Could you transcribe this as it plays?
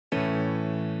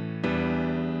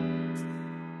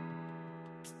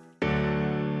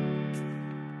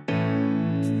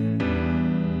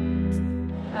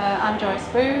I'm Joyce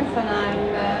Booth and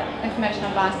I'm Information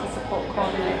Advice and Support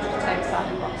Coordinator for Tameside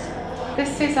and Gloucester.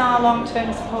 This is our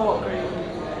long-term support group,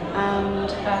 and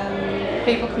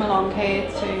people come along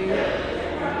here to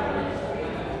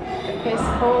get peer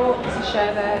support, to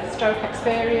share their stroke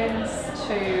experience,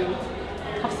 to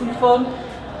have some fun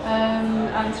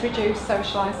and to reduce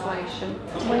social isolation.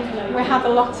 We have a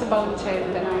lot of volunteers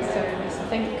within our service. I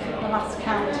think the last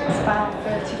count it's about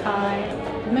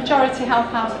 35. The majority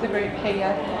help out at the group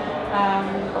here,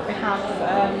 but we have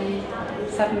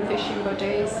 7 fishing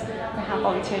buddies. We have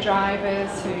volunteer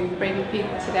drivers who bring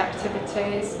people to the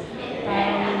activities.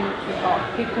 We've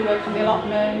got people who work on the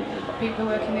allotment, we've got people who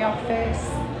work in the office.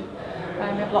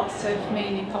 We have lots of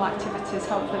meaningful activities,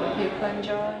 hopefully, that people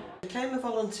enjoy. I became a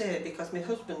volunteer because my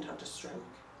husband had a stroke.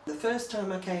 The first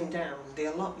time I came down, the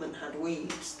allotment had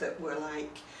weeds that were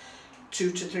like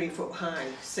 2 to 3 foot high,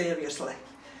 seriously.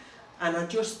 And I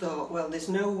just thought, well, there's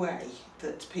no way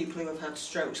that people who have had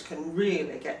strokes can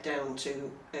really get down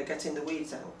to getting the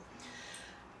weeds out.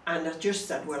 And I just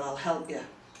said, well, I'll help you.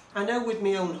 I know with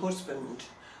my own husband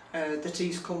that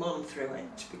he's come on through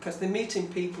it because they're meeting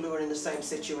people who are in the same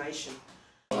situation.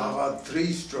 I've had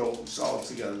 3 strokes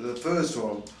altogether. The first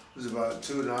one was about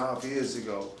 2.5 years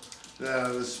ago. Then I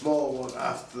had a small one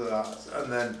after that,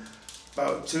 and then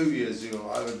about 2 years ago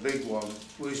I had a big one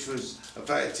which was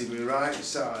affecting my right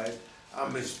side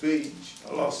and my speech.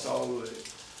 I lost all of it.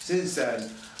 Since then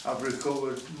I've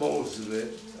recovered most of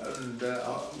it, and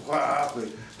I'm quite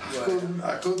happy.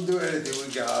 I couldn't do anything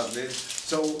with gardening,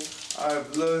 so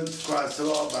I've learned quite a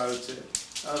lot about it.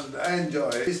 And I enjoy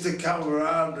it. It's the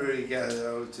camaraderie you get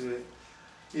out of it.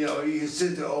 You know, you can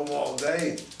sit at home all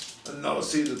day and not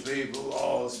see the people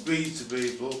or speak to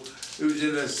people who's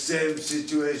in the same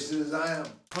situation as I am.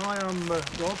 Hi, I'm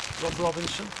Rob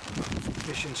Robinson.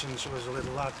 Fishing since I was a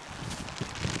little lad.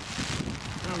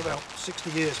 Around about 60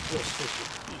 years plus fishing.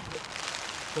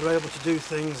 They're able to do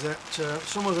things that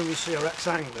some of them you see are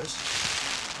ex-anglers,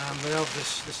 and they have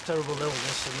this terrible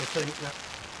illness and they think that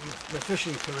my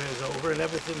fishing career is over and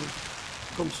everything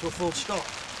comes to a full stop.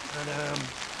 And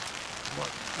well,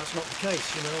 that's not the case,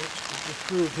 you know. We've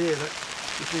proved here that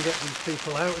you can get these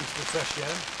people out into the fresh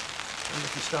air and they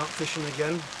can start fishing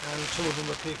again, and some of them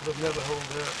are people who've never held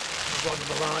a rod in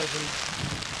their lives,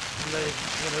 and they,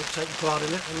 you know, take part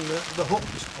in it, and they're hooked,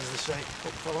 as they say,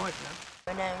 hooked for life now.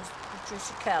 My name's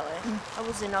Patricia Kelly. I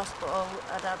was in hospital,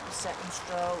 I'd had the second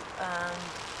stroke, and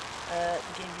they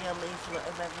give you a leaflet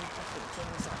of every different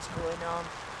things that's going on,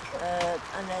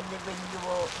 and then they ring you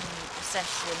up and assess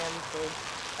you and everything.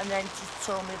 And then just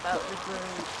told me about the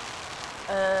group,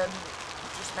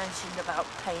 just mentioned about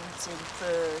painting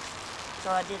first. So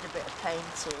I did a bit of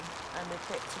painting, and my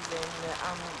picture's in,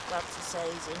 I'm glad to say,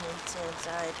 is in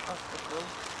Tameside Hospital.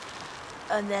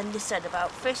 And then they said about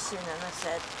fishing, and I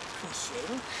said,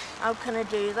 fishing? How can I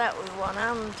do that with one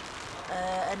hand?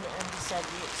 And they said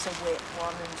it's a whip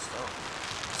one and stuff.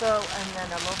 So, and then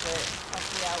I love it. I'll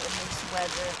be out in this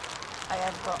weather. I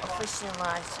have got a fishing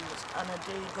licence, and I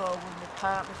do go with my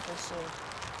partner fishing.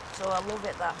 So I love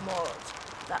it that much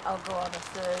that I'll go on a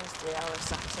Thursday or a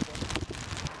Saturday.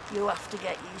 You have to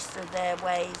get used to their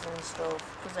ways and stuff,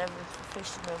 because every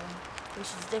fisherman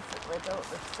fishes differently, don't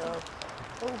they? So,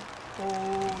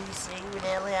 oh, you see, we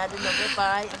nearly had another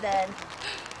bite then.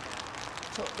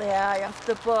 Took the eye off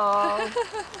the ball.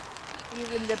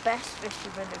 Even the best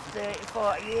fishermen of 30,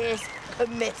 40 years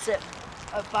miss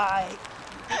a bite.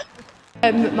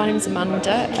 My name's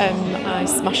Amanda. I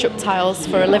smash up tiles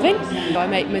for a living. I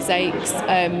make mosaics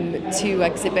to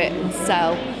exhibit and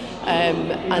sell.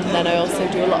 And then I also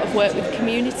do a lot of work with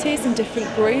communities and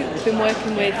different groups. Been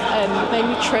working with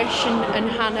mainly Trish and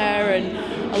Hannah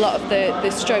and a lot of the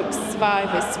stroke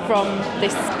survivors from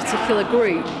this particular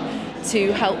group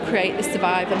to help create the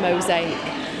Survivor Mosaic.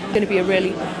 It's going to be a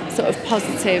really sort of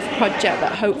positive project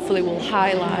that hopefully will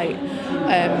highlight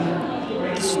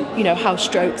you know, how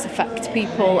strokes affect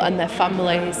people and their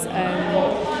families.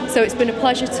 So it's been a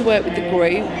pleasure to work with the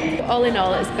group. All in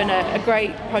all, it's been a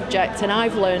great project, and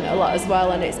I've learned a lot as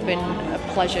well, and it's been a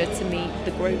pleasure to meet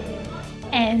the group.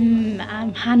 I'm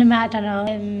Hannah McDonald.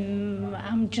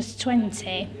 I'm just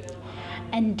 20,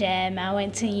 and I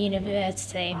went to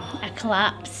university. I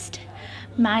collapsed.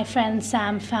 My friend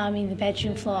Sam found me in the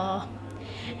bedroom floor.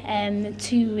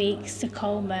 2 weeks to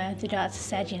coma. The doctor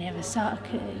said you never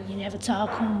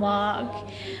talk and walk,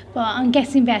 but I'm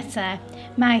getting better.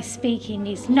 My speaking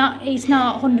is not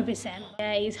 100%.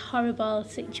 It's a horrible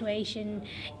situation.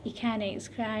 You can't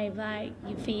describe like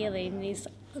your feeling. It's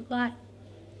like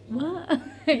what?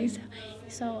 It's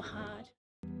so hard.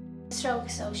 Stroke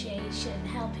Association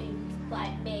helping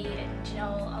like me and, you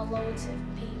know, loads of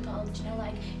people, you know,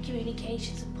 like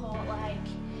communication support, like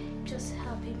just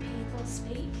helping people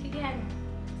speak again.